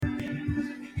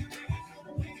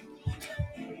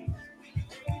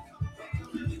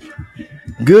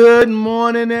Good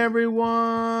morning,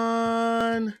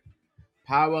 everyone.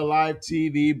 Power Life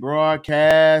TV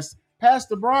broadcast.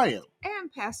 Pastor Brian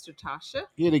And Pastor Tasha.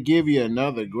 here to give you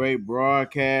another great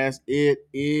broadcast. It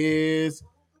is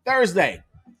Thursday.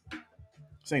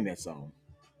 Sing that song.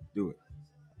 Do it.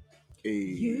 Hey.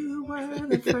 You were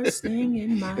the first thing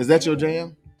in my Is that your head.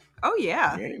 jam? Oh,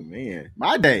 yeah. Amen.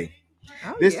 My day.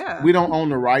 Oh, This yeah. we don't own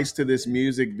the rights to this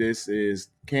music. This is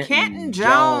Kenton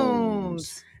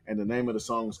Jones. And the name of the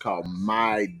song is called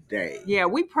My Day. Yeah,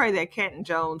 we pray that Kenton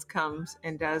Jones comes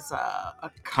and does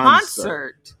a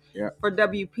concert for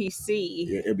WPC.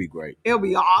 Yeah, it'll be great. It'll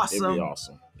be awesome. It'll be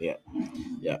awesome. Yeah.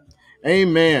 Yeah.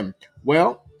 Amen.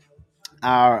 Well,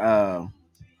 our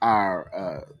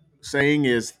saying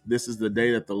is, this is the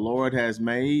day that the Lord has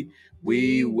made.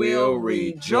 We will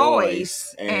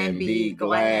rejoice and be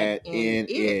glad in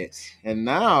it. And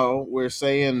now we're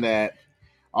saying that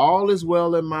all is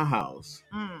well in my house,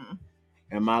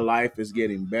 and my life is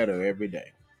getting better every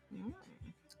day.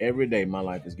 Every day, my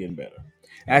life is getting better.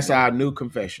 That's our new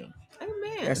confession.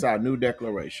 Amen. That's our new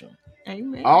declaration.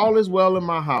 Amen. All is well in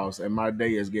my house, and my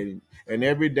day is getting, and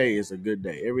every day is a good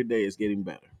day. Every day is getting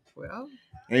better. Well,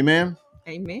 amen.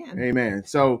 Amen. Amen.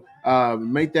 So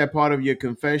make that part of your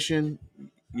confession.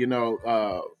 You know,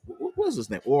 what was his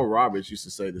name? Oral Roberts used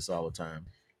to say this all the time.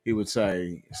 He would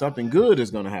say, something good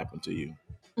is going to happen to you.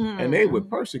 And they would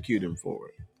persecute him for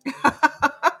it.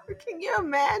 Can you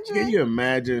imagine? Can you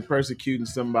imagine persecuting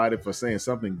somebody for saying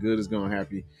something good is going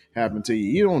to happen to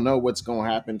you? You don't know what's going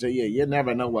to happen to you. You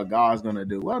never know what God's going to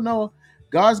do. Well, no,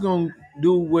 God's going to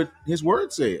do what his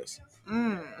word says.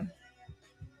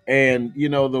 And, you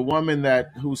know, the woman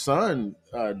whose son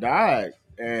died,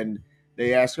 and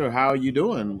they asked her, how are you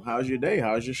doing? How's your day?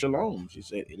 How's your shalom? She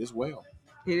said, it is well.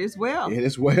 It is well. It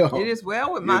is well. It is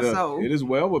well with my soul. It is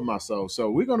well with my soul.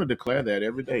 So we're going to declare that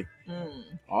every day.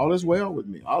 All is well with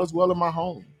me. All is well in my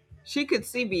home. She could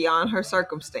see beyond her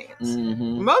circumstance.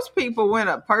 Most people, when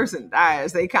a person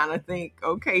dies, they kind of think,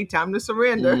 okay, time to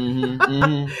surrender.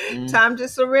 Time to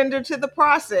surrender to the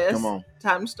process. Come on.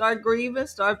 Time to start grieving,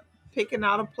 start picking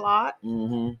out a plot,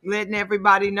 letting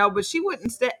everybody know. But she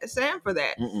wouldn't stand for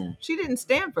that. She didn't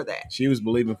stand for that. She was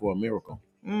believing for a miracle.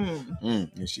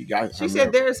 And she got. She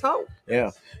said, "There's hope." Yeah.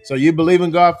 So you believe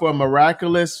in God for a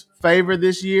miraculous favor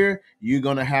this year? You're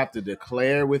gonna have to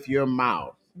declare with your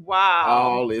mouth. Wow.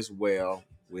 All is well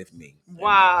with me.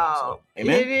 Wow. So,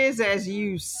 amen. It is as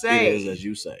you say. It is as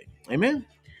you say. Amen.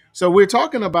 So we're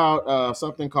talking about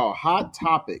something called Hot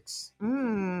Topics,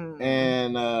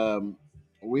 and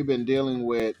we've been dealing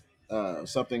with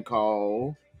something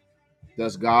called,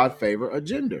 does God favor a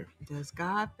gender? Does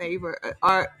God favor,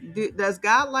 does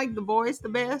God like the boys the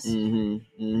best?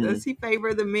 Does he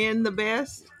favor the men the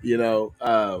best? You know,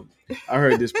 I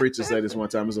heard this preacher say this one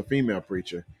time. It was a female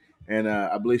preacher. And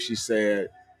I believe she said,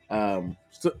 I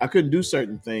couldn't do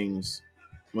certain things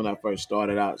when I first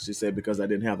started out. She said, because I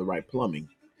didn't have the right plumbing.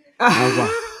 I was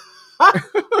like,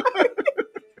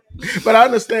 but I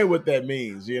understand what that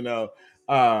means, you know.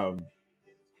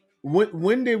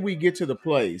 When did we get to the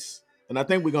place, and I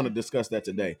think we're going to discuss that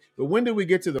today, but when did we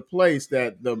get to the place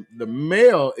that the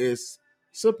male is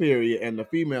superior and the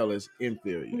female is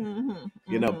inferior?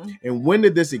 You know, and when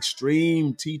did this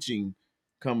extreme teaching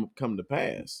come to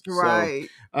pass? Right.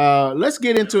 So let's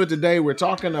get into it today. We're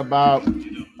talking about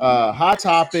hot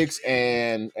topics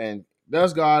and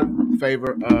does God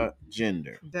favor a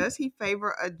gender? Does he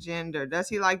favor a gender? Does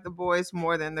he like the boys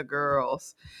more than the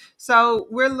girls? So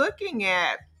we're looking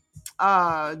at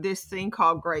this thing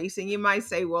called grace, and you might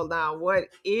say, well, now what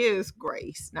is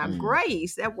grace? Now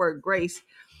grace, that word grace,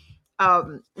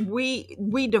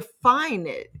 we define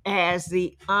it as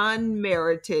the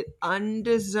unmerited,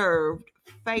 undeserved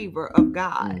favor of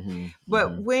God.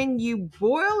 But when you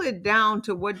boil it down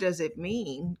to what does it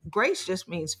mean, grace just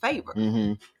means favor.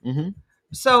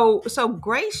 So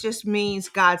grace just means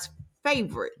God's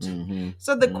favorite.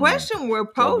 So the question we're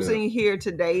posing here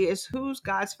today is, who's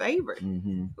God's favorite?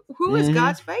 Who is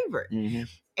God's favorite?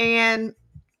 And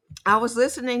I was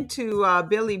listening to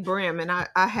Billy Brim, and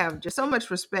I have just so much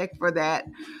respect for that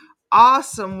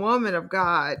awesome woman of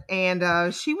God.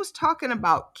 And she was talking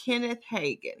about Kenneth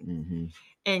Hagin.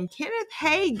 And Kenneth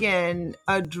Hagin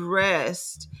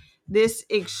addressed this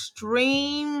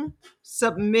extreme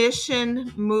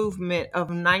submission movement of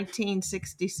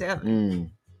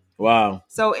 1967. Wow.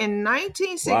 So in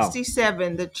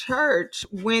 1967, the church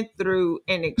went through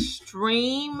an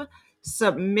extreme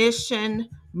submission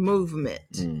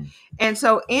movement. And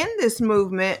so in this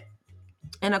movement,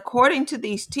 And according to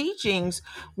these teachings,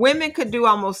 women could do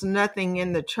almost nothing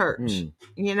in the church,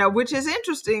 which is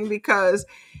interesting because,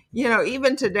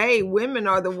 even today, women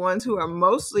are the ones who are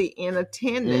mostly in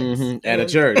attendance at a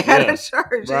church. At a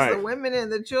church. Right. It's the women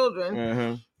and the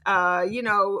children.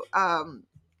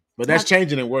 But that's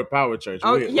changing in Word Power Church.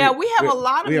 We have a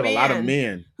lot of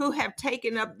men who have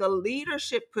taken up the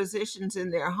leadership positions in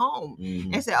their home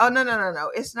and say, "Oh, no,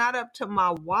 it's not up to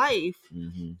my wife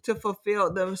to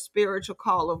fulfill the spiritual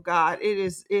call of God.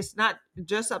 It's not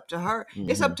just up to her.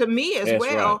 It's up to me as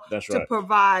well to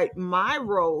provide my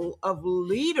role of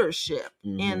leadership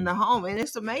in the home." And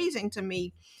it's amazing to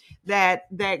me that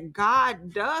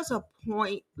God does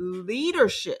appoint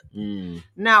leadership.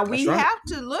 Now we have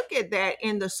to look at that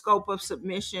in the scope of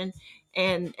submission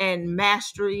and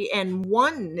mastery and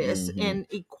oneness and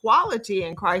equality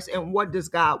in Christ, and what does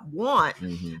God want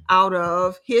out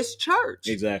of his church.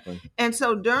 Exactly. And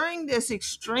so during this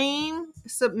extreme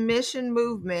submission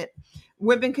movement,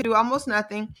 women could do almost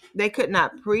nothing. They could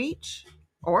not preach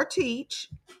or teach,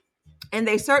 and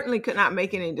they certainly could not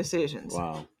make any decisions.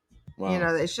 Wow.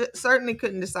 They certainly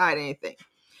couldn't decide anything.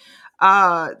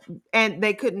 And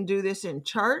they couldn't do this in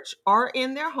church or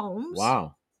in their homes.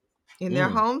 Wow. In their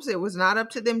homes, it was not up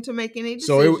to them to make any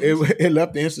decisions. So it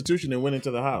left the institution and went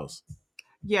into the house.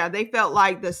 Yeah, they felt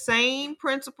like the same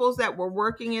principles that were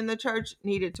working in the church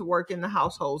needed to work in the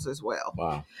households as well.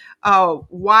 Wow.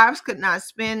 Wives could not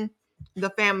spend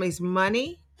the family's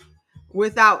money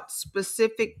without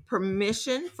specific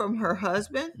permission from her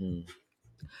husband.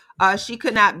 She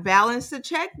could not balance the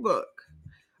checkbook,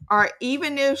 or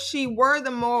even if she were the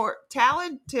more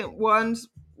talented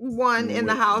one in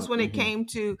the house when it came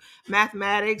to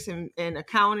mathematics and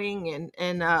accounting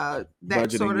and that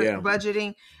budgeting, sort of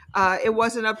budgeting, it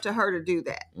wasn't up to her to do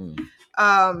that.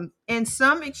 In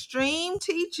some extreme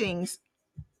teachings,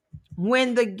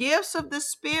 when the gifts of the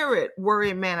Spirit were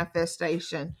in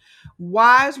manifestation,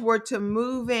 wives were to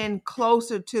move in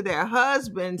closer to their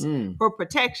husbands for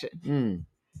protection.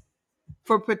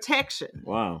 For protection.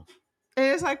 Wow. And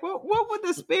it's like, well, what would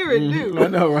the Spirit do? I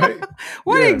know, right?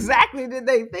 What exactly did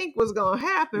they think was going to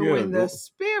happen when the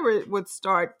Spirit would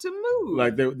start to move?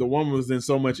 Like the woman was in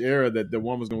so much error that the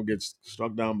woman was going to get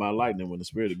struck down by lightning when the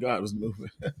Spirit of God was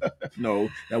moving. No,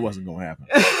 that wasn't going to happen.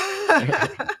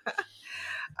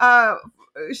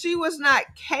 She was not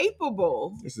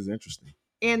capable. This is interesting.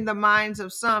 In the minds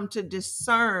of some to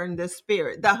discern the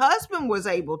Spirit. The husband was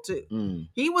able to.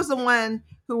 He was the one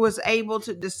who was able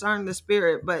to discern the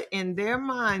Spirit, but in their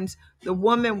minds, the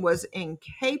woman was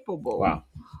incapable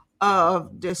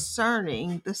of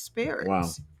discerning the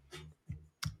spirits.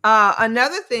 Wow.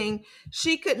 Another thing,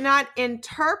 she could not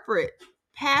interpret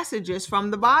passages from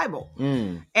the Bible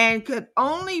and could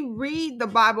only read the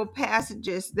Bible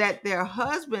passages that their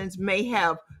husbands may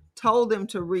have told them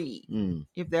to read.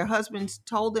 If their husbands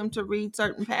told them to read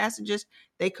certain passages,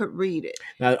 they could read it.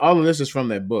 Now, all of this is from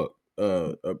that book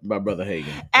by Brother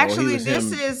Hagin. Actually,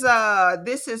 this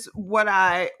is what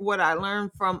I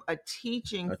learned from a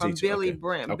teaching from Billy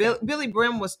Brim. Okay. Billy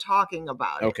Brim was talking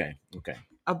about it. Okay.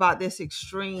 About this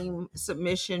extreme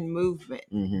submission movement,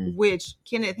 which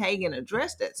Kenneth Hagin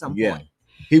addressed at some point.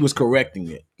 He was correcting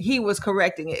it.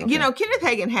 Okay. Kenneth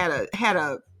Hagin had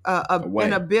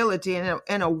an ability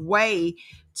and a way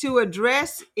to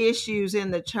address issues in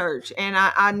the church. And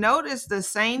I noticed the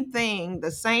same thing,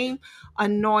 the same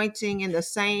anointing and the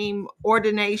same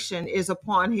ordination is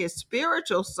upon his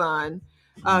spiritual son,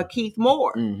 Keith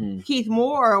Moore. Keith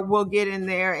Moore will get in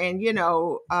there and,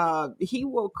 he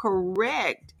will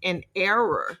correct an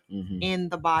error in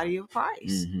the body of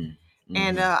Christ.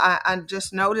 And I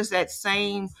just noticed that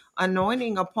same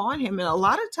anointing upon him. And a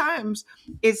lot of times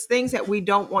it's things that we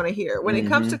don't want to hear. When it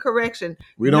comes to correction,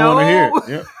 we don't want to hear it.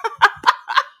 Yep.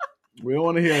 We don't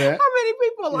want to hear that. How many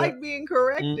people like being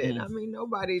corrected? I mean,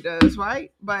 nobody does,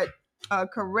 right? But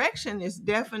correction is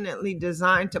definitely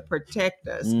designed to protect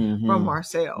us from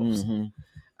ourselves.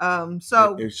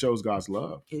 So it shows God's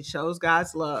love. It shows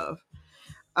God's love.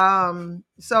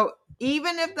 So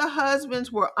even if the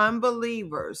husbands were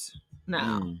unbelievers,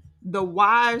 now the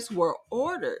wives were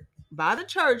ordered by the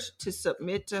church to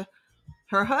submit to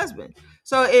her husband.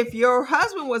 So if your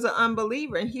husband was an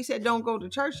unbeliever and he said, don't go to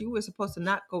church, you were supposed to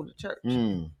not go to church.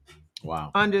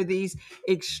 Wow. Under these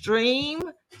extreme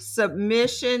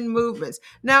submission movements.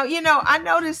 Now, I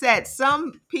noticed that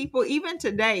some people, even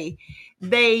today,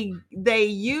 they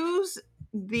use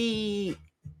the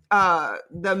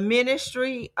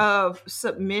ministry of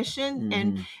submission,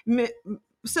 and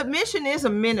submission is a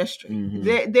ministry.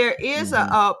 There is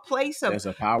a place of, there's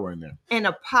a power in there, and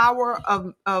a power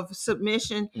of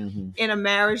submission in a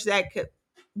marriage that could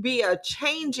be a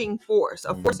changing force,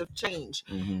 a force of change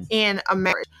in a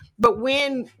marriage. But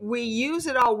when we use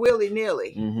it all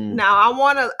willy-nilly, now I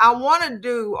want to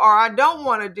do, or I don't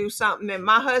want to do something, and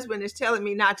my husband is telling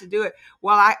me not to do it.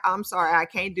 Well, I'm sorry, I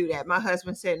can't do that. My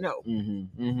husband said no.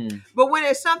 But when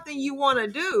it's something you want to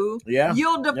do,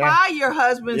 you'll defy your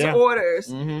husband's orders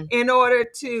in order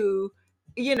to,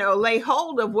 lay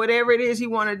hold of whatever it is you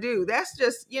want to do. That's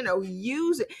just,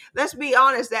 use it. Let's be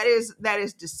honest. That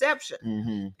is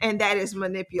deception, and that is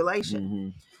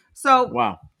manipulation. So,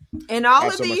 wow. In all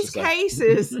of these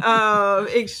cases of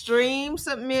extreme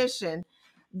submission,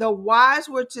 the wives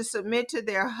were to submit to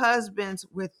their husbands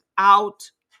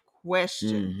without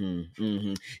question.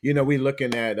 We're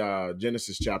looking at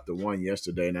Genesis chapter 1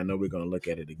 yesterday, and I know we're going to look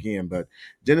at it again, but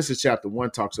Genesis chapter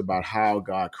 1 talks about how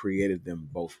God created them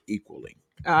both equally.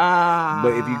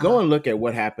 But if you go and look at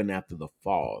what happened after the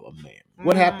fall of man,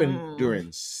 what happened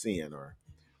during sin, or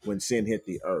when sin hit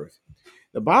the earth,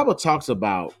 the Bible talks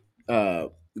about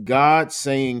God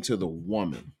saying to the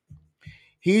woman,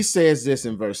 he says this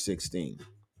in verse 16.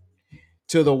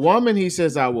 To the woman, he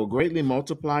says, I will greatly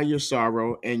multiply your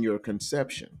sorrow and your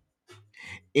conception.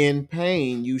 In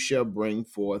pain, you shall bring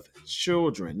forth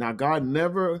children. Now, God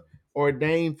never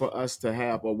ordained for us to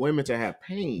have, or women to have,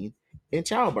 pain in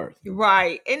childbirth.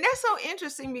 Right. And that's so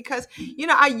interesting because,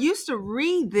 I used to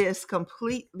read this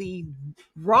completely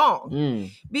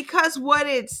wrong because what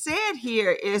it said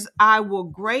here is, I will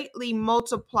greatly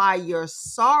multiply your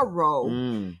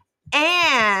sorrow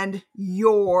and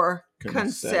your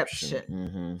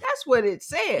conception. That's what it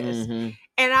says. And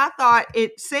I thought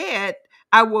it said,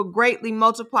 I will greatly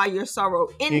multiply your sorrow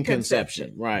in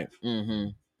conception. Right.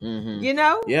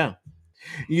 Yeah.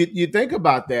 You think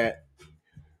about that.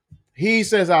 He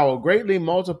says, I will greatly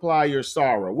multiply your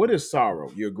sorrow. What is sorrow?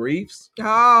 Your griefs.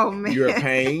 Oh, man. Your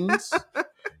pains.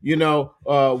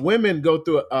 Women go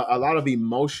through a lot of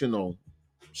emotional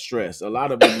stress, a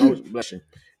lot of emotion. Bless you.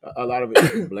 A lot of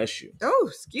it. Bless you. Oh,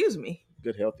 excuse me.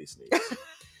 Good healthy sneeze.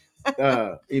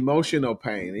 Emotional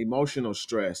pain, emotional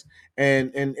stress,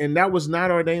 and that was not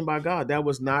ordained by God. That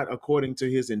was not according to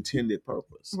his intended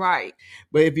purpose. Right.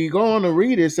 But if you go on to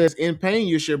read it, it says, in pain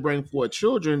you shall bring forth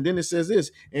children. Then it says this,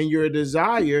 and your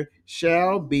desire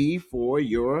shall be for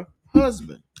your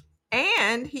husband,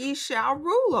 and he shall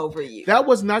rule over you. That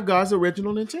was not God's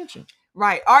original intention.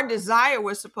 Right. Our desire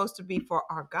was supposed to be for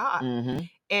our God,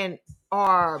 and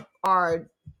our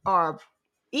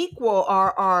equal,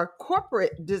 our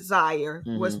corporate desire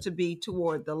was to be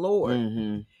toward the Lord.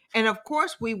 And of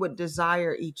course we would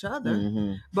desire each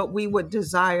other, but we would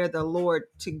desire the Lord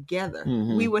together.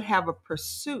 We would have a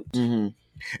pursuit.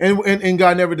 And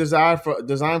God never designed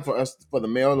for us, for the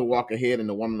male to walk ahead and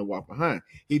the woman to walk behind.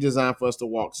 He designed for us to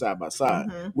walk side by side.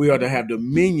 We are to have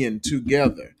dominion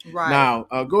together. Right. Now,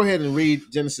 go ahead and read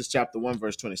Genesis chapter 1,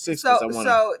 verse 26.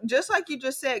 So just like you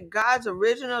just said, God's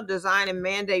original design and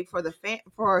mandate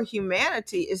for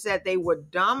humanity is that they would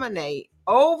dominate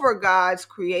over God's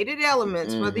created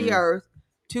elements for the earth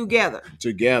together.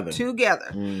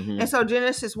 And so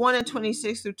Genesis 1 and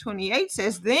 26 through 28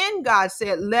 says, then God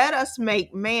said, let us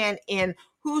make man in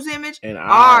whose image? In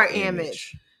our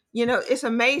image. It's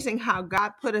amazing how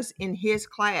God put us in his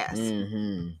class.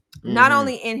 Not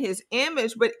only in his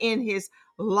image, but in his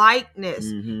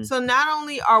likeness. So not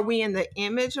only are we in the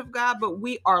image of God, but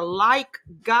we are like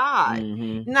God.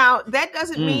 Now, that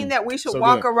doesn't mean that we should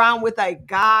walk around with a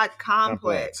God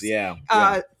complex.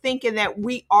 Thinking that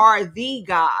we are the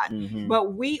God,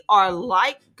 but we are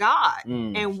like God,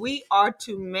 and we are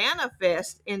to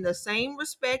manifest in the same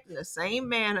respect, in the same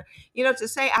manner. To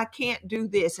say I can't do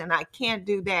this and I can't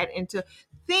do that, and to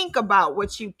think about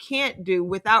what you can't do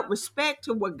without respect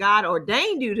to what God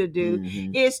ordained you to do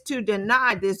is to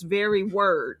deny this very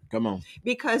word. Come on.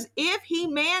 Because if he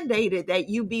mandated that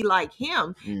you be like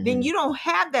him, then you don't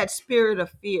have that spirit of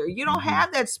fear. You don't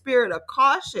have that spirit of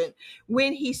caution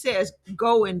when he says,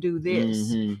 go and do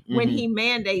this. When he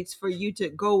mandates for you to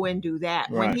go and do that.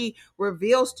 Right. When he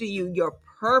reveals to you your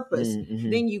purpose,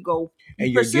 then you go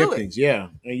and your giftings. Your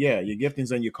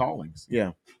giftings and your callings.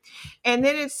 And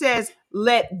then it says,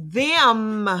 let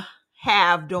them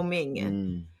have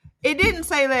dominion. It didn't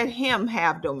say let him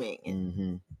have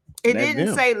dominion. It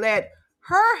didn't say let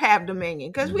her have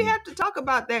dominion, because we have to talk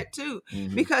about that too.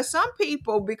 Because some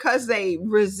people, because they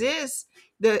resist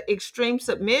the extreme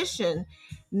submission,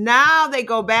 now they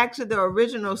go back to the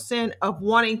original sin of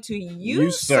wanting to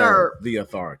usurp the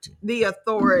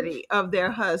authority of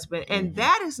their husband. And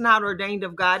that is not ordained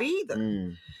of God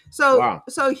either.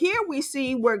 So here we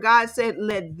see where God said,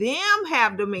 let them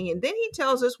have dominion. Then he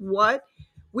tells us what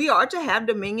we are to have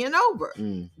dominion over.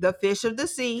 The fish of the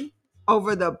sea,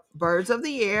 over the birds of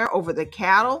the air, over the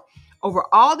cattle, over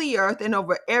all the earth, and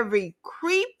over every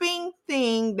creeping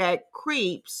thing that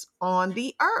creeps on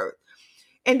the earth.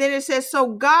 And then it says,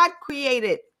 so God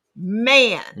created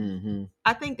man. Mm-hmm.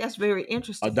 I think that's very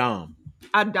interesting. Adam.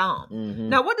 Mm-hmm.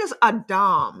 Now, what does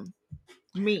Adam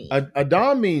mean?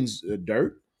 Adam means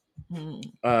dirt. Mm-hmm.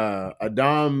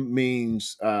 Adam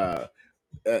means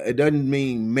it doesn't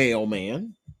mean male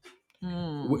man,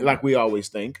 like we always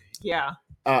think. Yeah.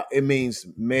 It means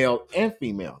male and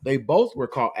female. They both were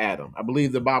called Adam. I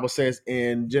believe the Bible says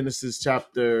in Genesis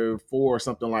chapter 4 or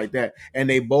something like that, and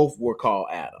they both were called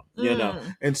Adam. You know,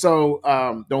 and so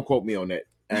don't quote me on that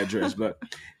address, but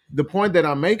the point that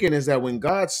I'm making is that when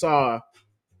God saw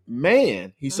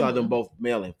man, he saw them both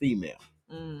male and female.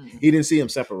 He didn't see them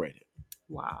separated.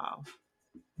 Wow.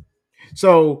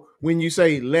 So when you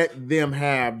say let them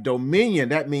have dominion,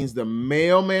 that means the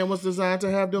male man was designed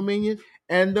to have dominion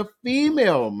and the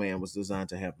female man was designed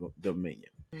to have dominion.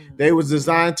 They was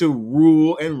designed to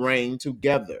rule and reign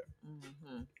together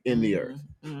in the earth.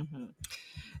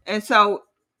 And so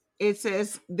it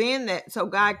says then that so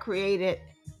God created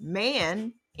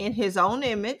man in his own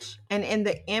image, and in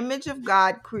the image of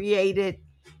God created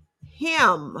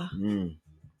him.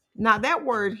 Now that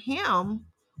word him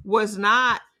was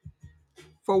not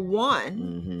for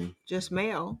one, just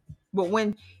male. But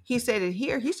when he said it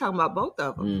here, he's talking about both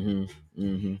of them.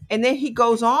 And then he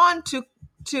goes on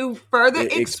to further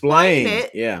explain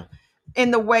it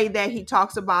in the way that he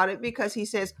talks about it, because he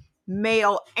says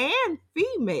male and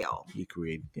female. He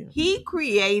created them. He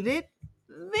created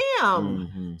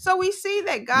them. So we see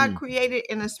that God created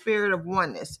in a spirit of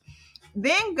oneness.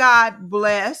 Then God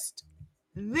blessed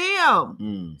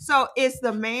them. So is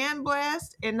the man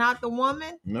blessed and not the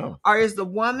woman? No. Or is the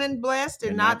woman blessed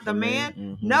and not the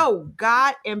man? No,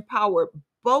 God empowered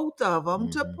both of them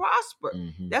to prosper.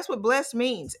 That's what blessed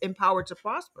means, empowered to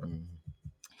prosper.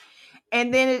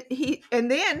 And then he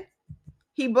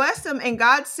blessed them, and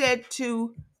God said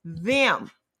to them.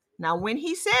 Now, when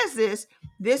he says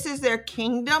this is their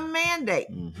kingdom mandate.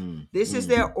 This is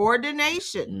their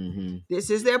ordination. This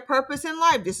is their purpose in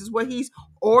life. This is what he's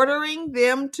ordering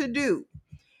them to do.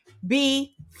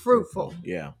 Be fruitful.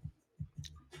 Yeah.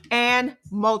 And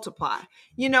multiply.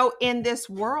 You know, in this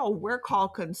world, we're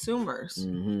called consumers.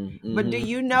 But do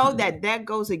you know that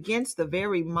goes against the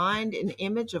very mind and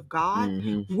image of God?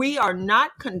 We are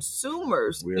not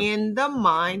consumers in the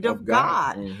mind of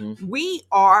God. We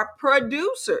are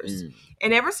producers.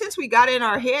 And ever since we got in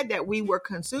our head that we were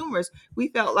consumers, we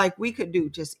felt like we could do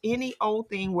just any old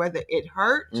thing, whether it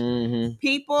hurt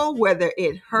people, whether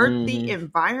it hurt the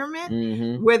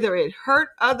environment, whether it hurt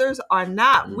others or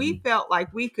not. We felt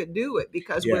like we could do it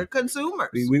because we're consumers.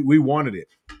 We wanted it.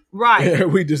 Right.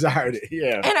 We desired it.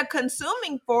 Yeah. And a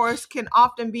consuming force can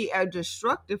often be a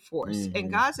destructive force.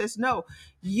 And God says, no,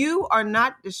 you are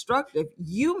not destructive.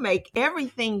 You make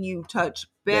everything you touch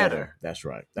better. That's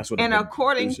right. That's what. And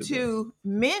according to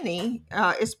many,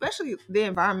 especially the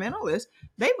environmentalists,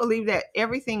 they believe that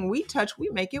everything we touch, we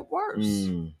make it worse.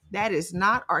 That is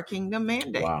not our kingdom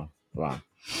mandate. Wow.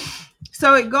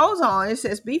 So it goes on. It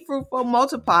says, be fruitful,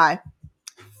 multiply,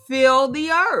 fill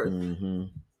the earth.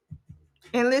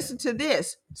 And listen to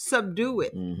this, subdue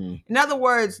it. In other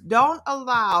words, don't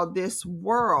allow this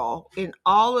world in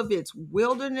all of its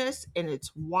wilderness and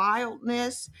its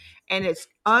wildness and its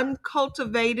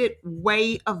uncultivated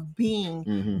way of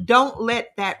being. Don't let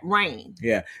that reign.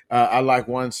 Yeah. I like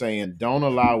one saying, don't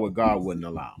allow what God wouldn't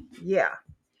allow. Yeah.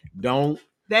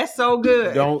 That's so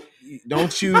good.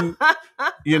 Don't you,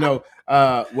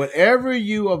 whatever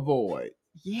you avoid,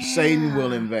 Satan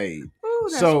will invade.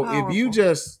 So powerful. If you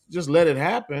just let it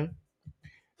happen,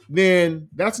 then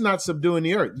that's not subduing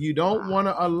the earth. You don't want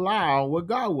to allow what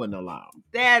God wouldn't allow.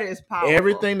 That is powerful.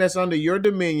 Everything that's under your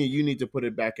dominion, you need to put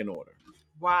it back in order.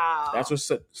 Wow. That's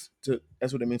what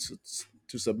it means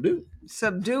to subdue.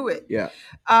 Subdue it. Yeah.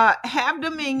 Have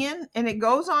dominion, and it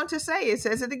goes on to say, it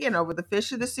says it again, over the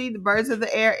fish of the sea, the birds of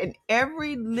the air, and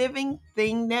every living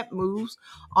thing that moves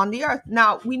on the earth.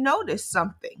 Now, we noticed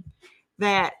something.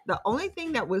 That the only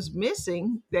thing that was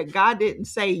missing that God didn't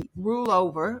say rule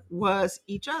over was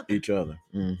each other.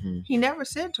 He never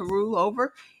said to rule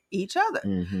over each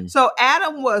other. So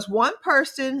Adam was one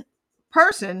person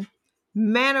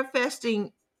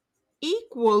manifesting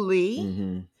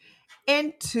equally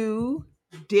in two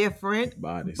different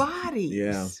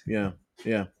bodies.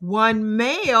 Yeah. One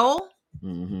male,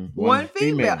 one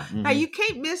female. Now you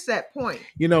can't miss that point.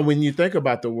 When you think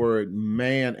about the word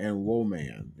man and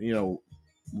woman,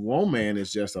 woman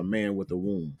is just a man with a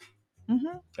womb.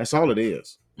 Mm-hmm. That's all it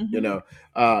is. Mm-hmm. You know,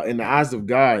 in the eyes of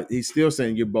God, He's still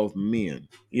saying you're both men.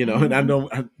 You know, and I know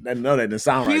that doesn't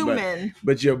sound Human. right,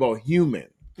 but you're both human.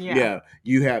 Yeah.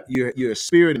 You're a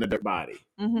spirit in a dirt body.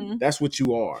 Mm-hmm. That's what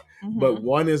you are. Mm-hmm. But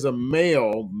one is a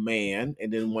male man,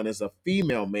 and then one is a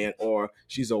female man, or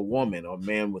she's a woman or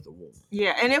man with a womb.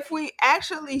 Yeah, and if we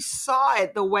actually saw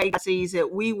it the way God sees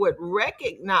it, we would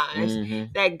recognize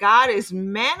that God is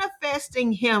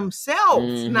manifesting Himself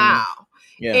now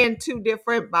in two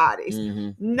different bodies.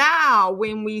 Now,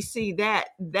 when we see that,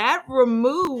 that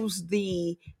removes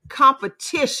the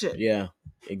competition. Yeah,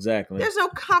 exactly. There's no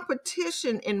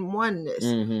competition in oneness.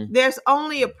 There's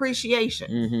only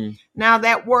appreciation. Now,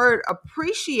 that word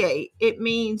appreciate, it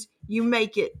means you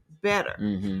make it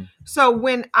better. So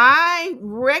when I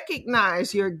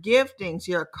recognize your giftings,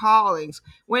 your callings,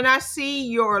 when I see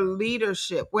your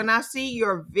leadership, when I see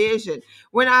your vision,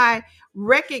 when I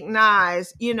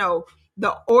recognize,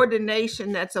 the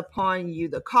ordination that's upon you,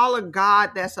 the call of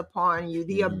God that's upon you,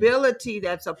 the ability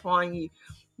that's upon you.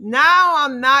 Now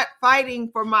I'm not fighting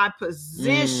for my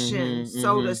position,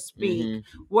 so to speak.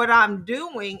 What I'm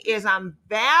doing is I'm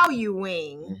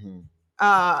valuing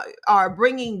or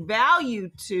bringing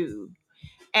value to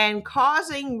and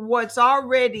causing what's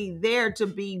already there to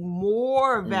be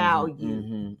more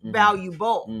valuable.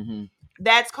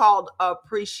 That's called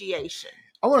appreciation.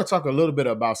 I want to talk a little bit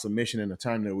about submission in the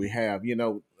time that we have.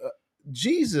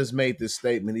 Jesus made this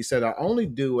statement. He said, I only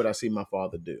do what I see my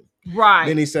Father do. Right.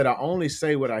 Then he said, I only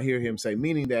say what I hear him say,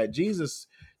 meaning that Jesus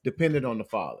depended on the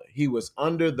Father. He was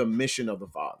under the mission of the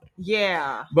Father.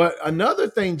 Yeah. But another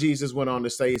thing Jesus went on to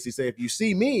say is, he said, if you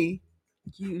see me,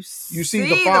 you see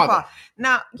the Father. Father.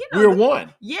 Now, we're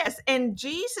one. Yes, and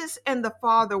Jesus and the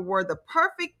Father were the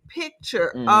perfect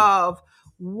picture of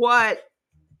what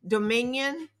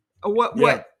dominion, what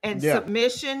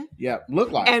submission,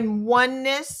 look like, and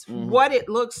oneness, what it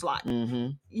looks like.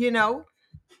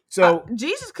 So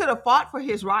Jesus could have fought for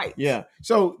his rights. Yeah.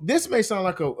 So this may sound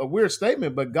like a weird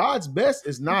statement, but God's best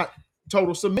is not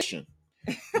total submission.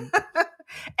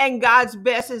 And God's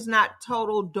best is not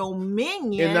total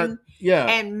dominion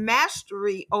and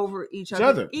mastery over each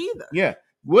other either. Yeah.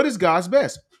 What is God's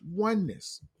best?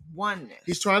 Oneness. Oneness.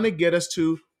 He's trying to get us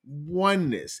to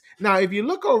oneness. Now, if you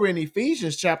look over in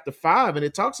Ephesians chapter 5, and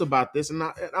it talks about this, and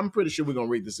I'm pretty sure we're going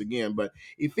to read this again, but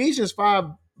Ephesians 5,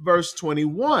 verse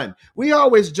 21, we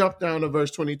always jump down to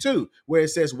verse 22, where it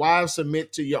says, wives,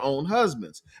 submit to your own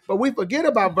husbands. But we forget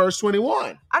about verse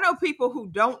 21. I know people who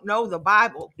don't know the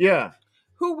Bible. Yeah.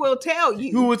 Who will tell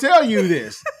you? Who will tell you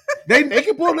this? They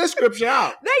can pull this scripture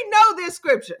out. They know this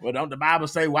scripture. Well, don't the Bible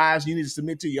say, wives, you need to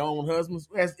submit to your own husbands?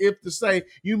 As if to say,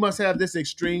 you must have this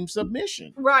extreme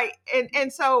submission. Right.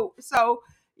 And so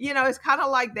it's kind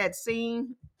of like that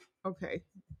scene,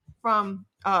 from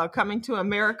Coming to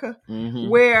America,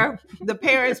 where the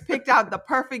parents picked out the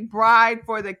perfect bride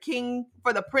for the king,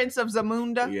 for the Prince of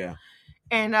Zamunda. Yeah.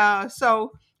 And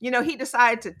so he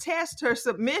decided to test her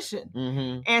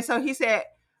submission. And so he said,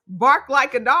 bark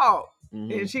like a dog.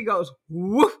 And she goes,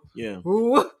 woof. Yeah.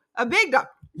 Woof. A big dog.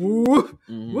 Woof.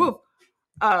 Woof.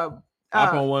 Hop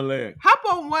on one leg. Hop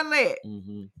on one leg.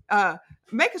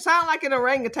 Make it sound like an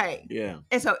orangutan. Yeah.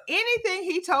 And so anything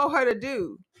he told her to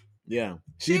do,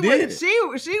 she did.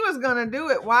 She was gonna do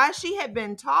it. Why? She had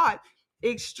been taught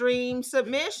extreme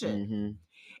submission.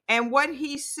 And what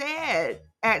he said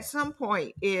at some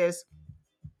point is,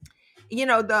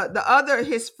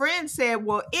 his friend said,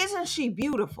 well, isn't she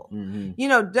beautiful?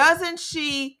 Doesn't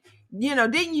she,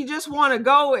 didn't you just want to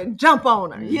go and jump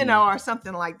on her, or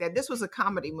something like that? This was a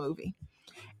comedy movie.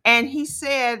 And he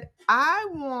said, I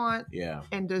want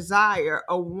and desire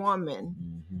a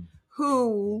woman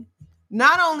who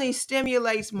not only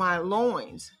stimulates my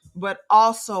loins, but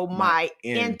also my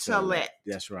intellect.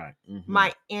 That's right.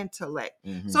 My intellect.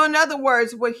 So in other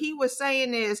words, what he was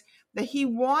saying is that he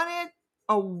wanted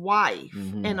a wife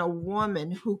and a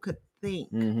woman who could think,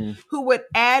 who would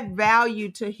add value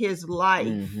to his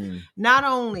life, not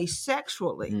only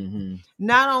sexually,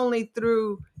 not only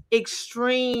through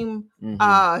extreme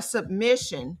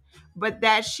submission, but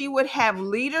that she would have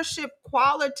leadership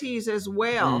qualities as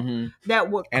well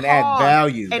that would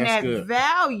add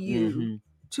value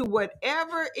to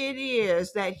whatever it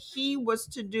is that he was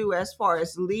to do as far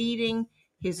as leading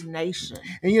his nation.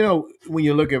 And when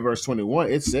you look at verse 21,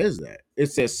 it says that. It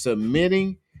says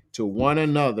submitting to one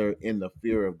another in the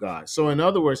fear of God. So in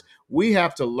other words, we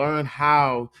have to learn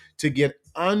how to get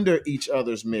under each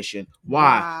other's mission.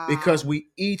 Why? Wow. Because we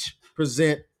each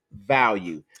present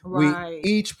value. Right. We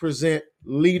each present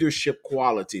leadership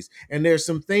qualities. And there's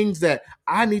some things that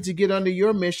I need to get under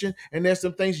your mission, and there's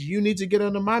some things you need to get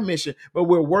under my mission, but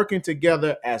we're working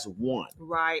together as one.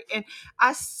 Right. And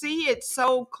I see it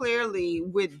so clearly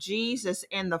with Jesus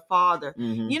and the Father.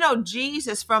 You know,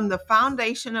 Jesus, from the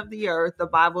foundation of the earth, the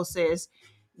Bible says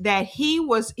that he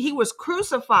was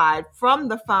crucified from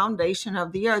the foundation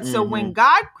of the earth. So when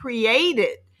God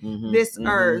created this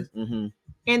earth,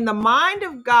 in the mind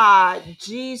of God,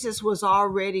 Jesus was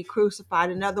already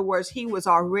crucified. In other words, he was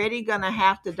already going to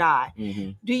have to die.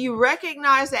 Do you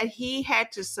recognize that he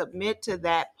had to submit to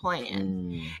that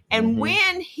plan? And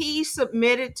when he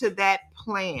submitted to that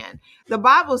plan, the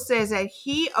Bible says that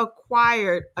he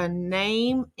acquired a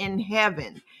name in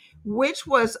heaven, which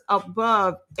was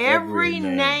above every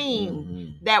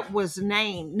name that was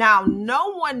named. Now,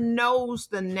 no one knows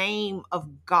the name of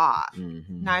God.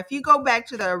 Now, if you go back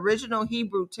to the original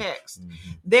Hebrew text,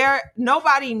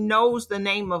 nobody knows the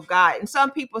name of God. And some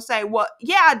people say, well,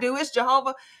 yeah, I do. It's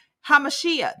Jehovah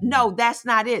Hamashiach. No, that's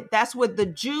not it. That's what the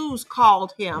Jews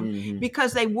called him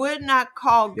because they would not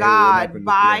call God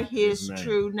by his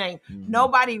true name.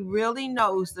 Nobody really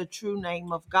knows the true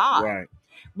name of God. Right.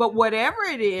 But whatever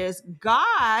it is,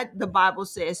 God, the Bible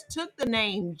says, took the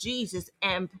name Jesus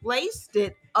and placed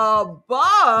it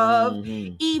above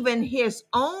even his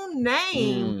own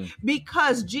name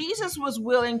because Jesus was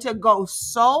willing to go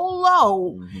so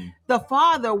low. The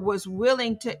Father was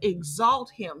willing to exalt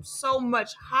him so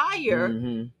much higher,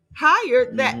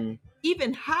 that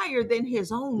even higher than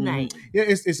his own name. Yeah,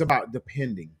 it's about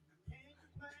depending.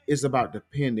 It's about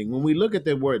depending. When we look at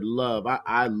the word love,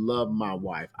 I love my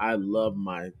wife. I love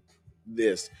my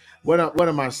this. What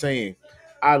am I saying?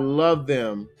 I love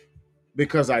them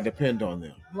because I depend on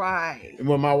them. Right. And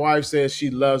when my wife says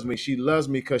she loves me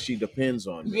because she depends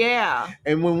on me. Yeah.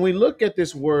 And when we look at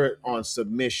this word on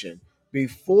submission,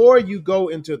 before you go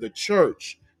into the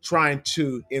church trying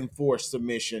to enforce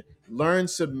submission, learn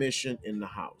submission in the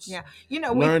house. Yeah. You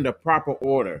know, learn the proper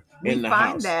order in the house.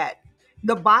 We find that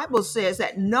the Bible says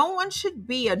that no one should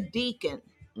be a deacon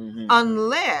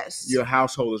unless your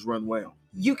household is run well.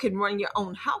 You can run your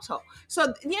own household.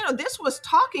 So, you know, this was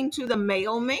talking to the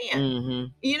male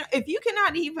man. You know, if you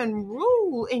cannot even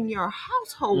rule in your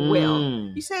household well,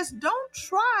 he says, don't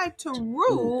try to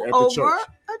rule over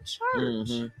a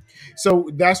church. So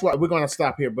that's why we're going to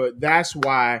stop here. But that's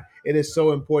why it is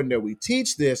so important that we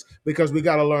teach this, because we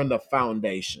got to learn the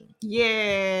foundation.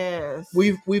 Yes.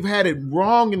 We've had it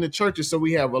wrong in the churches. So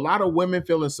we have a lot of women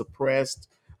feeling suppressed,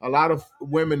 a lot of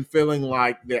women feeling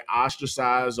like they're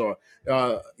ostracized, or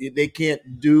they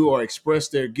can't do or express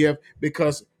their gift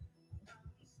because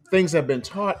things have been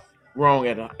taught wrong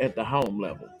at the home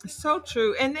level. So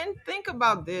true. And then think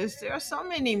about this. There are so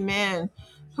many men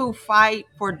who fight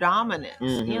for dominance,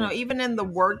 you know, even in the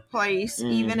workplace,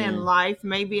 even in life,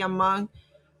 maybe among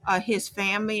his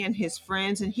family and his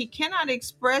friends. And he cannot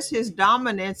express his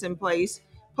dominance in places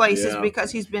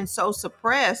because he's been so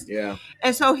suppressed. Yeah.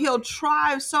 And so he'll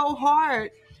try so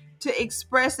hard to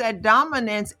express that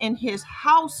dominance in his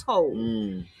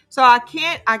household. So I'm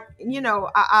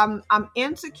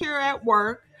insecure at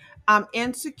work. I'm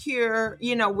insecure,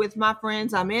 you know, with my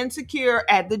friends. I'm insecure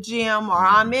at the gym, or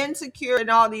I'm insecure in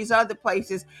all these other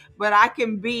places, but I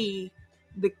can be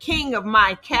the king of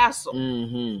my castle.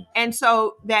 And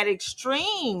so that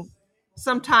extreme,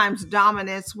 sometimes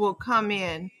dominance will come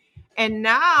in. And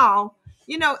now,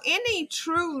 you know, any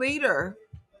true leader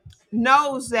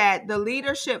knows that the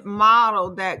leadership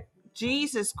model that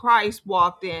Jesus Christ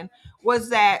walked in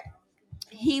was that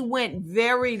he went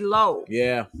very low.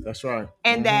 Yeah, that's right.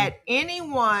 And that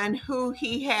anyone who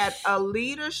he had a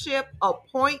leadership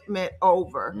appointment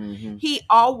over, he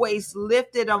always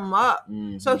lifted them up.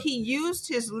 So he used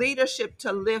his leadership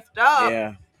to lift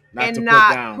up,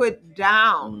 not put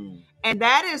down. And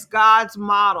that is God's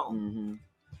model.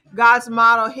 God's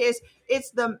model,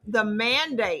 it's the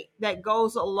mandate that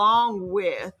goes along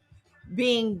with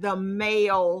being the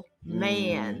male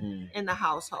man in the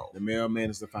household. The male man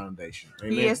is the foundation.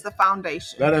 Amen. He is the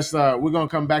foundation. Let us, we're going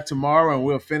to come back tomorrow and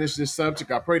we'll finish this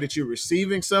subject. I pray that you're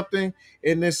receiving something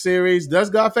in this series. Does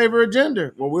God favor a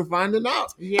gender? Well, we're finding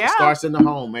out. Yeah. It starts in the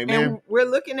home. Amen. And we're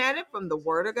looking at it from the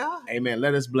word of God. Amen.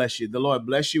 Let us bless you. The Lord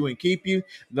bless you and keep you.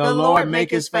 The Lord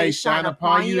make his face shine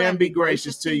upon you and be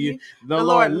gracious to you. The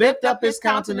Lord lift up his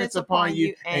countenance upon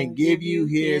you and give you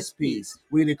his peace.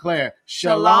 We declare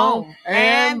shalom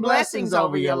and blessings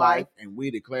over your life. And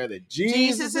we declare that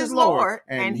Jesus is Lord,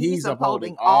 and he's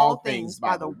upholding all things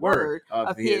by the word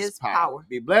of his power.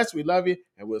 Be blessed. We love you,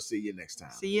 and we'll see you next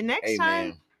time. See you next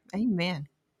time. Amen.